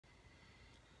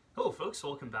Hello folks,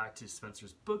 welcome back to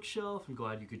Spencer's Bookshelf. I'm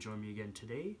glad you could join me again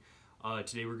today.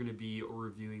 Today we're going to be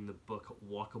reviewing the book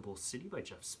Walkable City by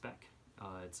Jeff Speck.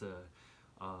 It's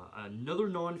another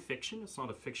non-fiction. It's not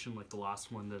a fiction like the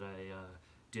last one that I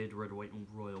did, Red, White, and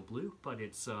Royal Blue, but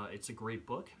it's a great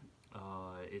book.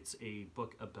 It's a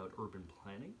book about urban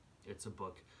planning. It's a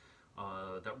book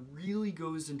that really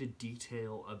goes into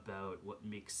detail about what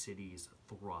makes cities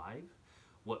thrive,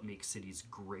 what makes cities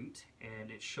great,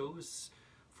 and it shows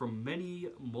from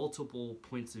multiple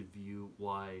points of view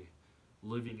why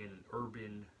living in an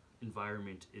urban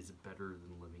environment is better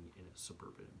than living in a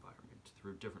suburban environment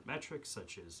through different metrics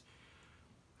such as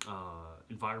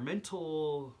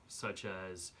environmental, such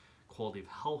as quality of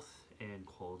health, and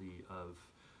quality of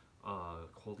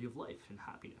life and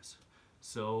happiness.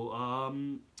 So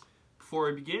before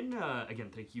I begin,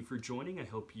 again, thank you for joining. I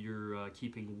hope you're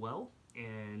keeping well,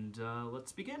 and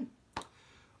let's begin.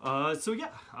 So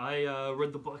yeah, I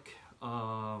read the book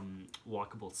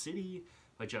Walkable City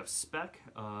by Jeff Speck.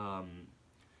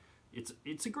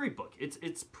 It's a great book.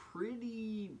 It's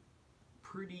pretty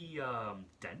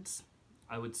dense.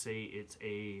 I would say it's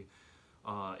a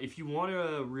if you want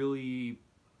to really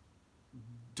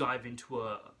dive into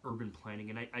urban planning,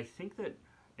 and I think that,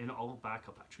 and I'll back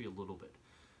up actually a little bit.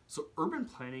 So urban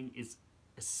planning is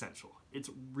essential. It's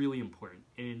really important,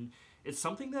 and it's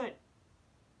something that,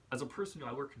 as a person,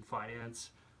 I work in finance,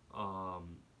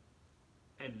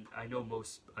 and I don't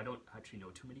actually know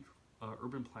too many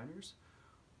urban planners,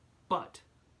 but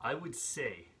I would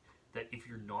say that if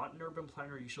you're not an urban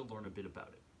planner, you should learn a bit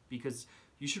about it, because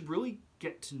you should really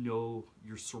get to know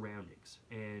your surroundings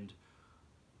and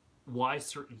why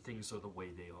certain things are the way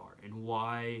they are, and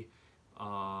why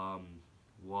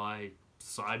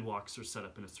sidewalks are set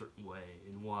up in a certain way,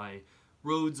 and why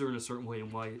roads are in a certain way,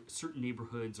 and why certain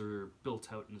neighborhoods are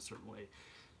built out in a certain way.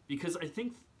 Because I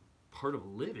think part of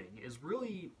living is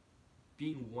really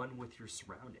being one with your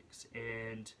surroundings.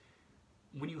 And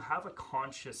when you have a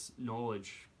conscious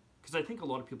knowledge, because I think a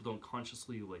lot of people don't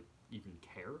consciously even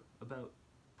care about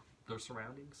their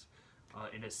surroundings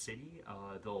in a city.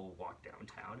 They'll walk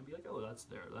downtown and be like, oh, that's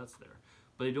there,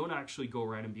 but they don't actually go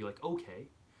around and be like, okay,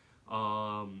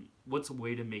 what's a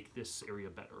way to make this area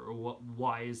better, or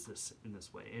why is this in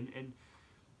this way?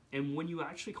 And when you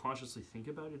actually consciously think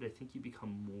about it, I think you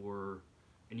become more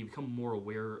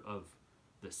aware of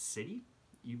the city.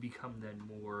 You become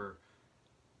more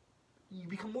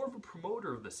of a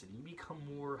promoter of the city. You become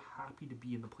more happy to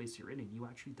be in the place you're in, and you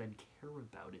actually then care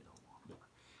about it a lot more.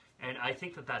 And I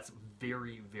think that that's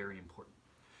very, very important.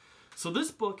 So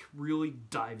this book really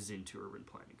dives into urban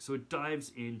planning. So it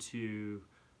dives into,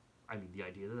 the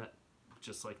idea that,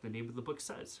 just like the name of the book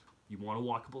says, you want a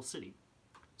walkable city.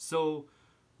 So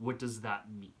what does that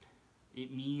mean? It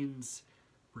means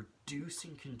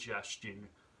reducing congestion,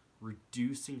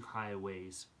 reducing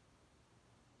highways,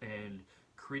 and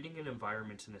creating an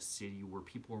environment in a city where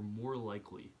people are more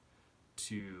likely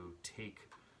to take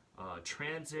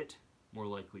transit, more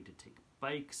likely to take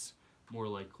bikes, more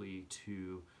likely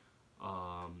to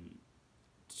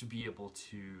be able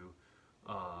to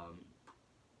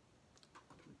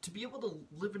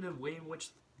live in a way in which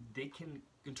they can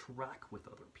interact with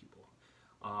other people.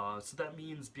 So that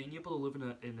means being able to live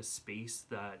in a space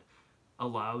that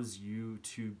allows you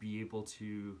to be able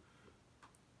to,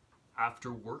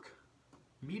 after work,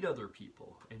 meet other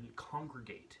people and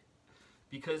congregate.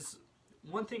 Because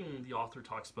one thing the author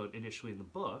talks about initially in the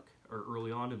book, or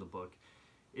early on in the book,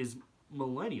 is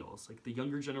millennials, like the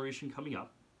younger generation coming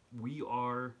up. We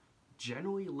are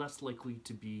generally less likely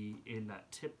to be in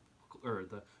that or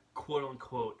the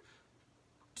quote-unquote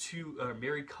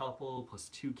married couple plus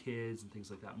 2 kids and things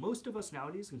like that. Most of us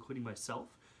nowadays, including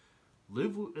myself,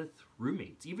 live with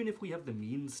roommates. Even if we have the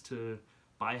means to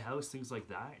buy a house, things like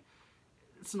that,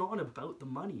 it's not about the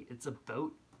money. It's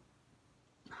about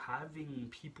having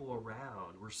people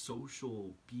around. We're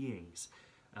social beings,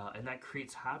 and that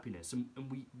creates happiness. And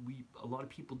a lot of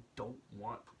people don't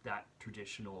want that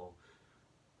traditional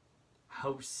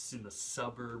house in the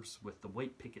suburbs with the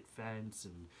white picket fence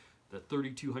and the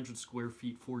 3,200 square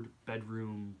feet,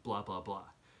 4-bedroom, blah, blah, blah.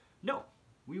 No,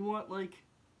 we want like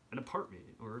an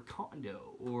apartment or a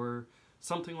condo or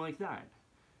something like that.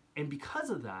 And because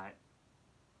of that,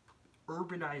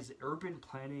 urban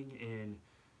planning and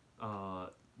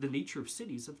the nature of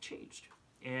cities have changed.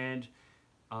 And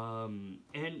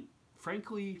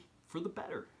frankly, for the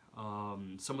better.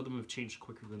 Some of them have changed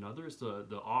quicker than others.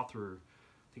 The author,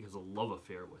 I think, has a love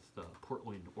affair with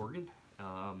Portland, Oregon.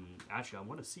 Actually, I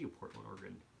want to see Portland,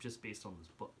 Oregon, just based on this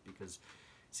book, because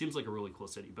it seems like a really cool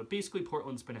city. But basically,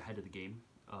 Portland's been ahead of the game,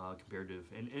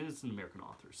 comparative, and it's an American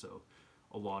author, so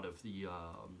a lot of the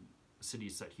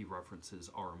cities that he references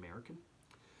are American.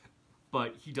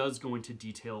 But he does go into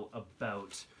detail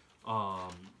about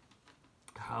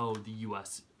how the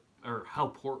U.S. or how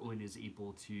Portland is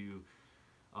able to,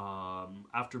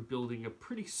 after building a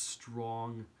pretty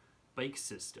strong bike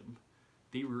system,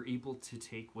 they were able to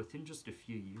take, within just a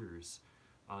few years,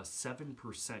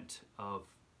 7% of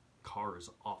cars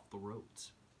off the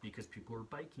roads because people are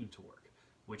biking to work,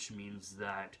 which means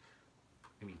that,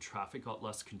 I mean, traffic got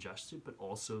less congested, but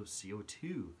also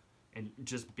CO2 and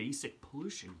just basic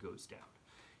pollution goes down.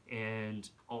 And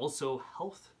also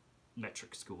health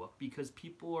metrics go up because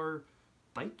people are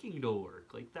biking to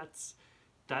work. Like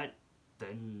that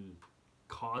then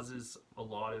causes a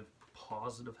lot of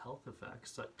positive health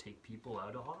effects that take people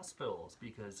out of hospitals,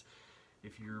 because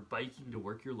if you're biking to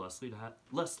work, you're less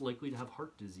likely to have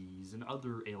heart disease and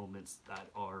other ailments that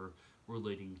are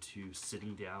relating to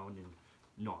sitting down and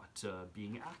not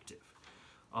being active.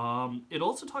 It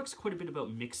also talks quite a bit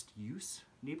about mixed use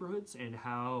neighborhoods and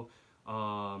how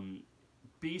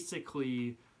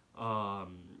basically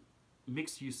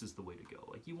mixed use is the way to go.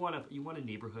 Like you want a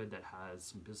neighborhood that has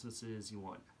some businesses,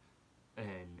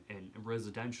 and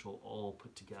residential all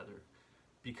put together,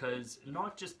 because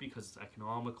not just because it's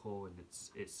economical and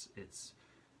it's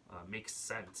makes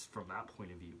sense from that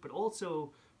point of view, but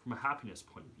also from a happiness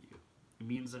point of view. It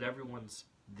means that everyone's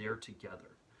there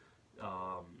together.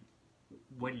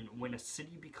 When a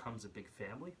city becomes a big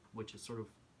family, which is sort of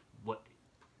what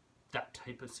that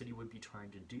type of city would be trying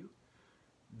to do,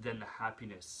 then the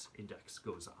happiness index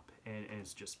goes up, and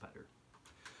it's just better.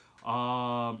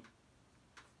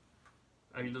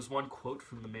 I mean, there's one quote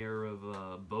from the mayor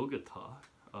of Bogota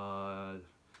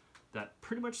that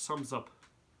pretty much sums up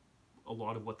a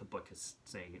lot of what the book is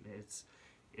saying, and it's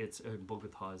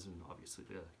Bogota is in obviously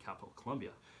the capital,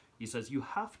 Colombia. He says, "You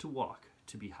have to walk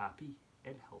to be happy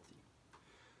and healthy."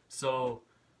 So,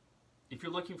 if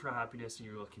you're looking for happiness and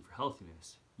you're looking for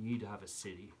healthiness, you need to have a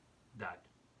city that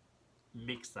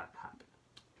makes that happen,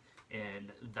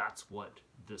 and that's what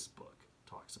this book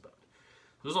talks about.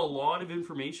 There's a lot of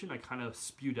information. I kind of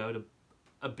spewed out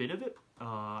a bit of it.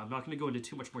 I'm not going to go into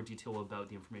too much more detail about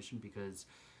the information because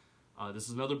this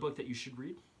is another book that you should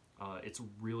read. It's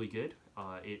really good.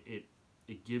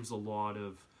 It gives a lot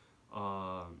of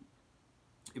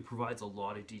it provides a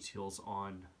lot of details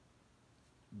on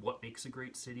what makes a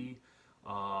great city,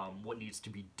 what needs to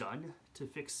be done to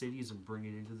fix cities and bring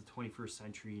it into the 21st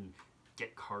century and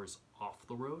get cars off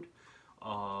the road.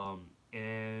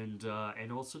 And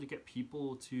also to get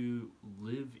people to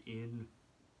live in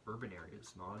urban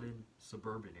areas, not in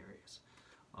suburban areas.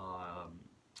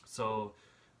 So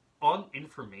on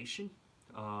information,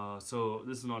 so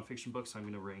this is a nonfiction book, so I'm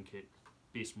going to rank it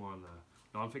based more on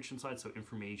the nonfiction side. So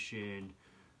information,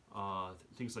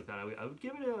 things like that, I would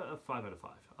give it a 5 out of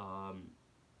 5.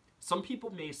 Some people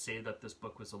may say that this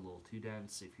book was a little too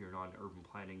dense. If you're not in urban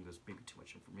planning, there's maybe too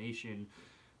much information.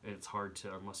 It's hard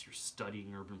to, unless you're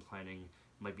studying urban planning,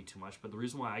 it might be too much. But the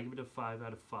reason why I give it a 5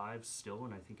 out of 5 still,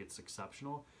 and I think it's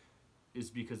exceptional,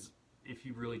 is because if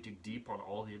you really dig deep on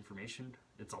all the information,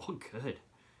 it's all good.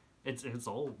 It's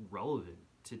all relevant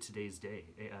to today's day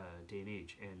and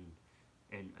age,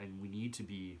 and we need to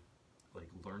be like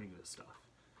learning this stuff.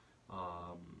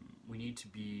 We need to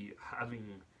be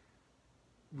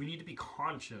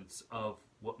conscious of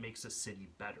what makes a city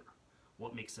better.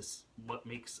 What makes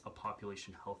a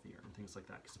population healthier and things like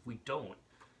that. Because if we don't,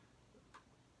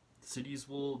 cities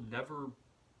will never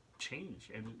change.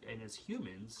 And as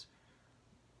humans,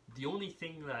 the only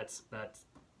thing that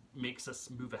makes us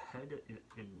move ahead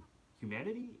in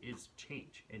humanity is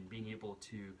change and being able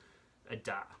to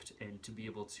adapt and to be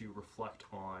able to reflect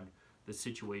on the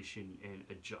situation and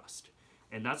adjust.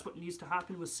 And that's what needs to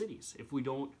happen with cities. If we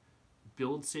don't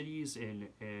build cities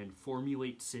and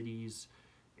formulate cities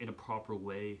in a proper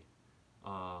way,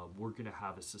 we're gonna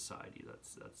have a society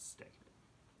that's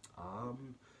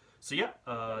stagnant. So yeah,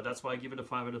 that's why I give it a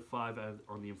 5 out of 5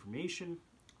 on the information.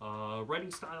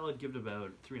 Writing style, I'd give it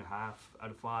about 3.5 out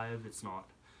of 5. It's not.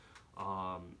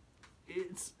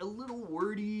 It's a little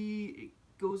wordy. It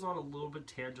goes on a little bit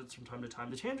tangents from time to time.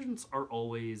 The tangents are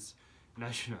always, and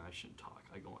I shouldn't talk.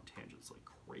 I go on tangents like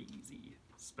crazy,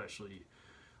 especially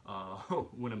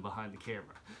when I'm behind the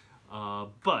camera.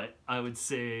 But I would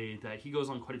say that he goes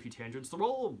on quite a few tangents. They're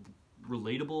all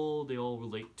relatable. They all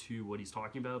relate to what he's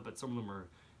talking about, but some of them are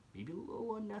maybe a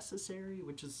little unnecessary,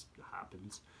 which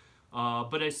happens.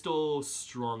 But I still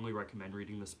strongly recommend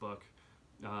reading this book.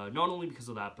 Not only because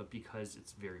of that, but because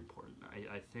it's very important.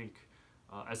 I think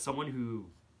as someone who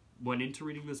went into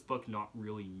reading this book not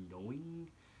really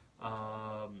knowing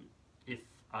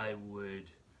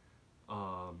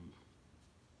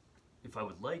if if I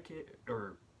would like it,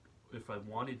 or if I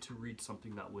wanted to read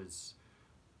something that was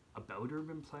about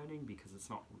urban planning, because it's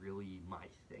not really my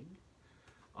thing.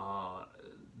 By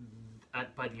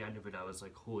the end of it, I was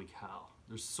like, holy cow,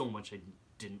 there's so much I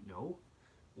didn't know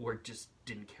or just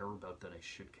didn't care about that I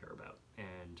should care about.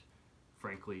 And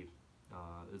frankly,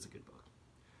 it's a good book.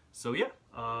 So yeah,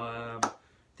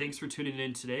 thanks for tuning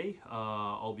in today.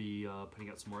 I'll be putting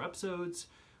out some more episodes,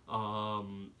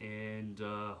 and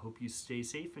hope you stay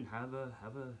safe and have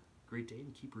a great day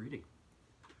and keep reading.